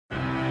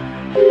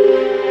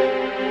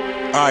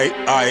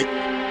Alright,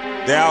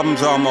 the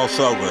album's almost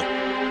over.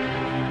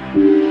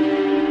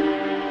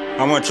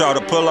 I want y'all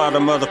to pull out a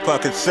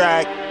motherfucking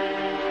sack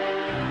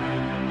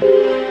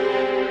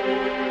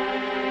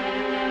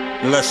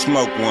and let's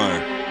smoke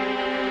one.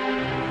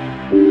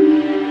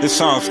 This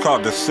song's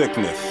called The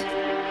Siccness.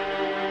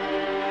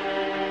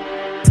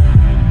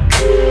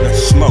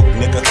 Let's smoke,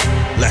 nigga.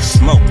 Let's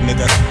smoke,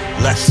 nigga.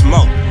 Let's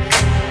smoke.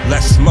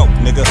 Let's smoke,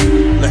 nigga.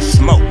 Let's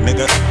smoke,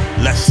 nigga.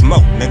 Let's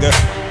smoke, nigga.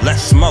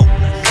 Let's smoke.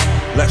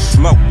 Let's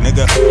smoke,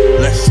 nigga.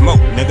 Let's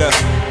smoke, nigga.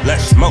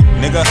 Let's smoke,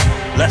 nigga.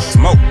 Let's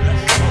smoke.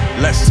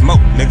 Let's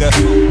smoke, nigga.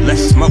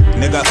 Let's smoke,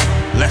 nigga.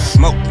 Let's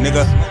smoke,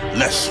 nigga.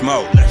 Let's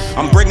smoke.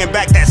 I'm bringing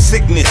back that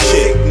sickness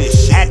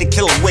shit. Had to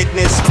kill a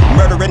witness,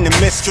 murdering the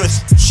mistress.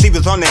 She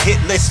was on the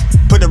hit list.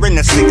 Put her in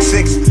the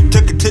 6-6,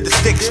 took her to the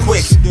sticks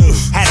quick.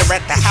 Had her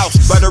at the house,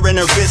 buttering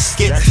her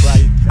biscuit.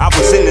 I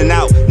was in and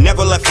out,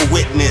 never left a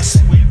witness.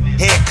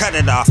 Head cut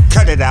it off,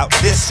 cut it out,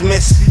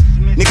 dismiss.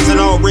 Niggas in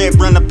all red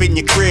run up in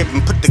your crib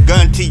and put the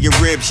gun to your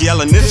ribs,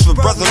 yelling, "This for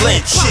Brotha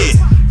Lynch shit."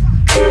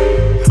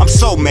 I'm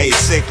so made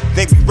sick,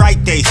 they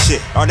write they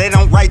shit, or they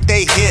don't write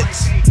they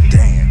hits.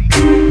 Damn.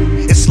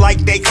 It's like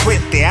they quit,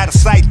 they out of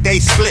sight, they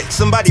split.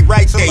 Somebody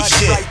write they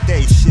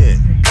shit.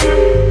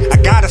 I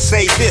gotta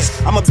say this,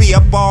 I'ma be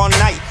up all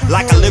night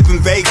like I live in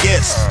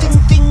Vegas.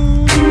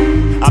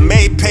 I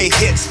may pay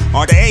hits,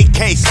 or the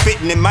AK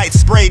spitting, it might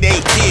spray they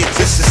kids.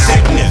 It's the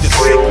sickness,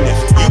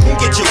 You can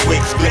get your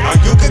wig split, or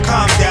you can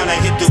calm down and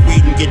hit the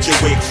weed and get your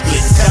wig split.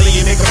 Telling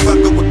you nigga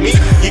fuckin' with me,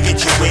 you get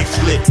your wig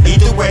split.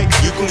 Either way,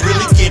 you can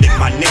really get it,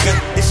 my nigga.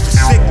 It's the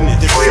sickness,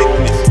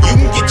 You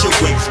can get your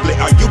wig split,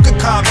 or you can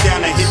calm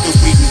down and hit the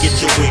weed and get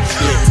your wig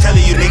split.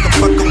 Telling you nigga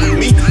fuckin' with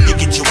me, you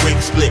get your wig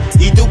split.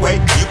 Either way,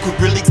 you can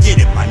really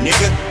get it, my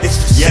nigga.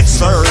 It's the yes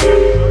sir.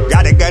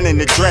 Got a gun in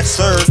the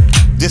dresser.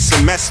 This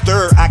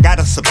semester, I got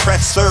a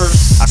suppressor.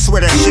 I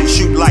swear that shit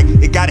shoot like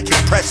it got a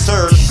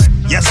compressor.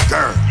 Yes,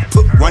 sir.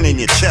 Put one in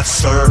your chest,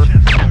 sir.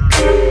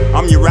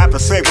 I'm your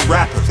rapper's favorite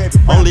rapper.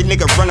 Only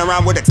nigga run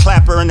around with a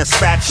clapper and a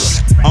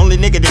spatula. Only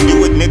nigga to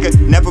do it, nigga.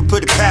 Never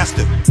put it past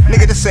him.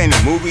 Nigga, this ain't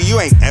a movie. You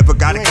ain't ever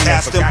gotta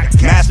cast him.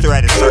 Master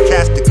at it,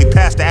 sarcastically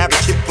past the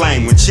average hit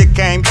flame. When shit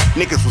came,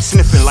 niggas was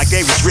sniffing like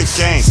they was Rick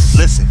James.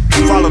 Listen,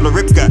 follow the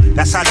rip gut.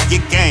 That's how you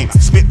get game. I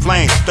spit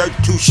flames,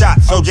 32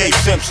 shots. O.J.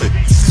 Simpson.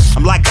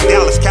 I'm like the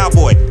Dallas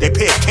Cowboy, they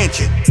pay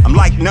attention. I'm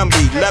like number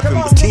 11,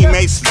 but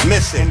teammates is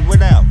missing.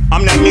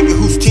 I'm that nigga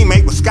whose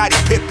teammate was Scottie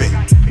Pippen.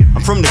 I'm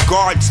from the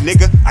guards,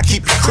 nigga, I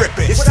keep it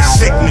crippin'. It's the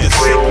sickness.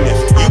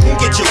 You can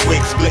get your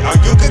wig split, or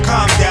you can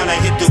calm down and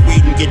hit the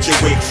weed and get your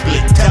wig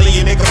split. Telling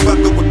you nigga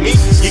fuckin' with me,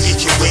 you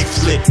get your wig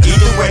split.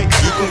 Either way,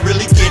 you can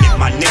really get it,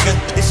 my nigga.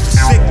 It's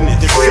the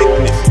sickness.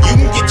 You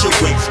can get your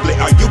wig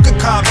split, or you can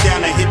calm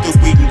down and hit the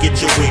weed and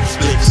get your